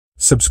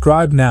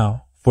Subscribe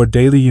now for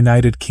daily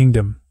United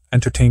Kingdom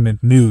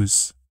entertainment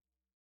news.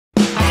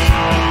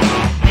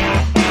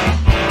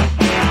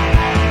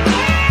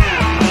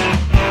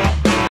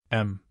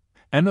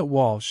 Emmet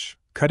Walsh,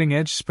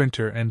 cutting-edge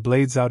sprinter and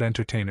blades-out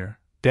entertainer,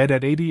 dead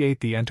at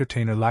 88. The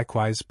entertainer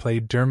likewise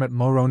played Dermot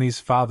Mulroney's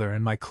father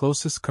in my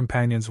closest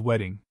companion's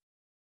wedding.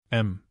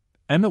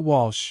 Emmet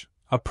Walsh,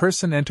 a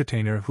person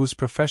entertainer whose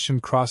profession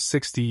crossed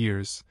 60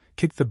 years,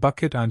 kicked the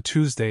bucket on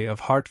Tuesday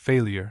of heart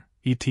failure,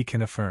 ET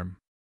can affirm.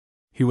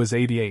 He was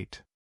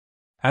 88.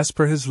 As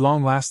per his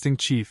long-lasting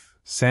chief,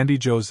 Sandy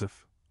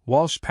Joseph,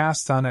 Walsh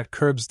passed on at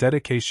Kerbs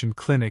Dedication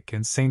Clinic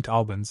in St.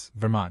 Albans,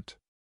 Vermont.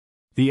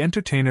 The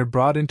entertainer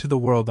brought into the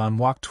world on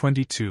Walk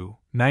 22,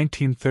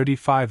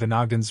 1935 in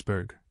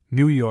Ogdensburg,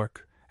 New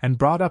York, and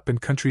brought up in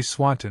country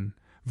Swanton,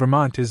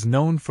 Vermont, is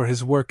known for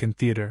his work in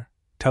theater,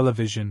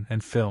 television,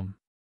 and film.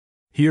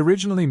 He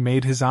originally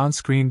made his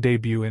on-screen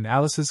debut in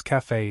Alice's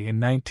Cafe in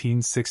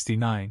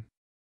 1969.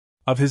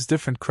 Of his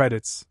different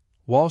credits,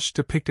 Walsh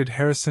depicted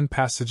Harrison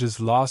Passage's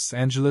Los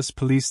Angeles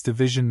Police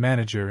Division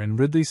manager in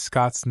Ridley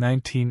Scott's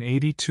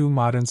 1982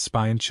 modern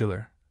spine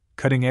chiller,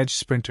 Cutting-Edge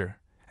Sprinter,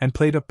 and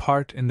played a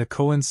part in the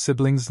Coen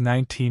siblings'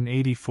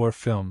 1984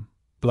 film,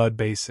 Blood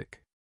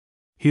Basic.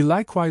 He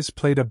likewise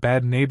played a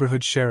bad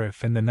neighborhood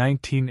sheriff in the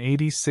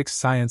 1986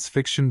 science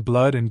fiction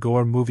Blood and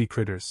Gore movie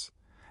Critters,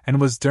 and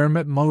was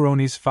Dermot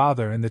Mulroney's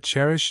father in the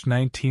cherished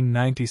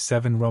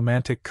 1997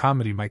 romantic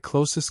comedy My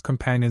Closest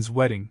Companion's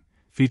Wedding,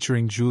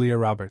 featuring Julia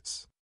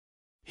Roberts.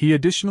 He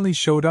additionally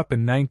showed up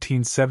in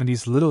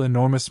 1970's Little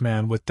Enormous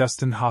Man with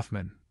Dustin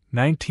Hoffman,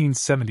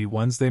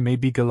 1971's They May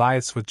Be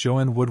Goliaths with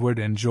Joanne Woodward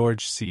and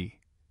George C.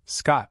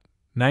 Scott,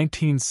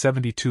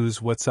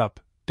 1972's What's Up,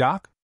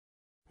 Doc?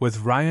 With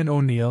Ryan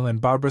O'Neal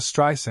and Barbra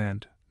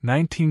Streisand,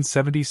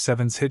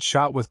 1977's Hit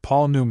Shot with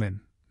Paul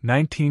Newman,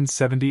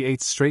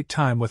 1978's Straight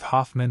Time with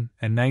Hoffman,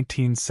 and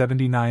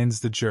 1979's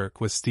The Jerk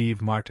with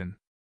Steve Martin.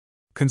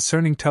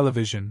 Concerning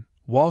television,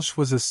 Walsh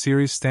was a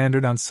series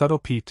standard on Subtle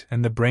Pete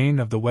and The Brain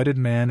of the Wedded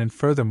Man, and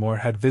furthermore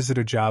had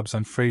visitor jobs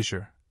on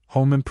Frasier,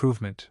 Home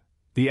Improvement,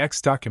 The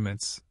X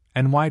Documents,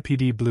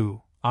 NYPD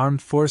Blue,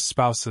 Armed Force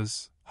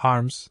Spouses,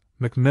 Harms,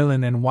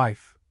 Macmillan and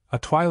Wife, A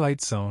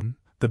Twilight Zone,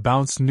 The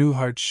Bounce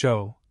Newhart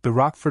Show, The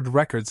Rockford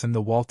Records, and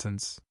The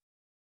Waltons.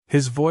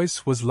 His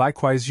voice was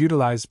likewise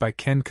utilized by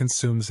Ken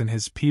Consumes in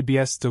his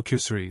PBS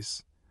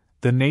docuseries,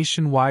 The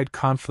Nationwide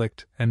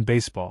Conflict and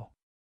Baseball.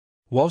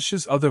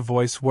 Walsh's other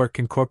voice work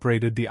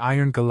incorporated The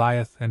Iron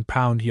Goliath and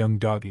Pound Young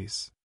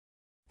Doggies.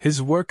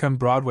 His work on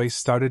Broadway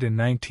started in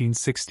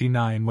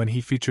 1969 when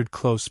he featured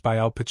Close by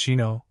Al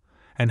Pacino,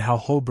 and Hal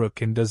Holbrook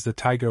in Does the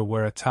Tiger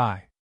Wear a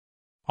Tie?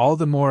 All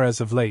the more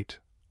as of late,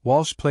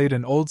 Walsh played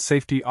an old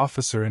safety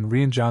officer in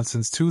Rian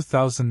Johnson's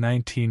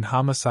 2019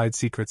 homicide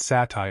secret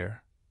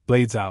satire,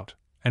 Blades Out,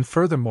 and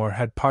furthermore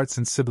had parts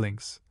in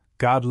Siblings,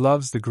 God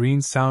Loves the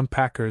Green Sound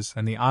Packers,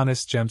 and The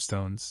Honest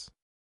Gemstones.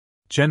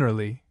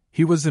 Generally,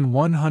 he was in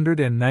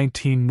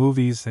 119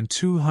 movies and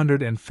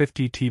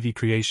 250 TV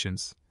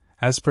creations.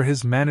 As per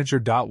his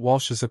manager.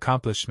 Walsh's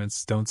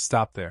accomplishments don't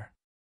stop there.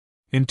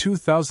 In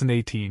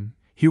 2018,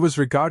 he was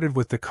regarded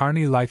with the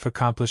Carney Life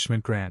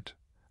Accomplishment Grant,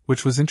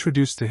 which was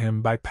introduced to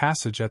him by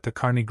Passage at the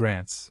Carney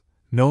Grants,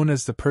 known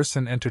as the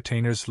Person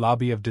Entertainers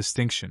Lobby of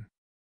Distinction.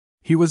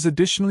 He was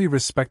additionally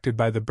respected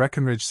by the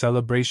Breckenridge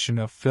Celebration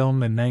of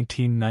Film in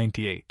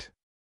 1998.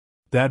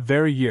 That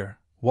very year,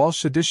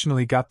 Walsh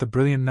additionally got the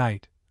Brilliant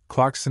Knight,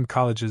 Clarkson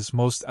College's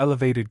most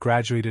elevated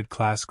graduated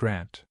class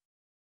grant.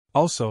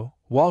 Also,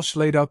 Walsh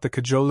laid out the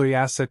Cajolery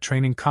Asset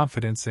Training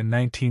Confidence in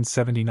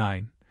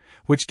 1979,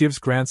 which gives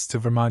grants to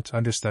Vermont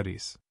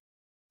understudies.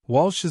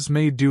 Walsh is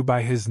made due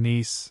by his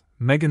niece,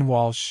 Megan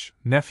Walsh,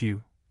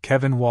 nephew,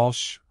 Kevin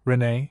Walsh,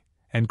 Renee,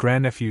 and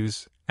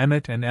grandnephews,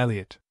 Emmett and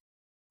Elliot.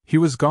 He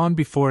was gone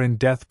before in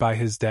death by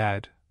his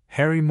dad,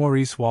 Harry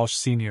Maurice Walsh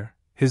Sr.,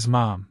 his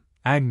mom,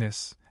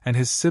 Agnes, and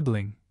his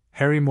sibling,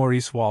 Harry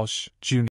Maurice Walsh, Jr.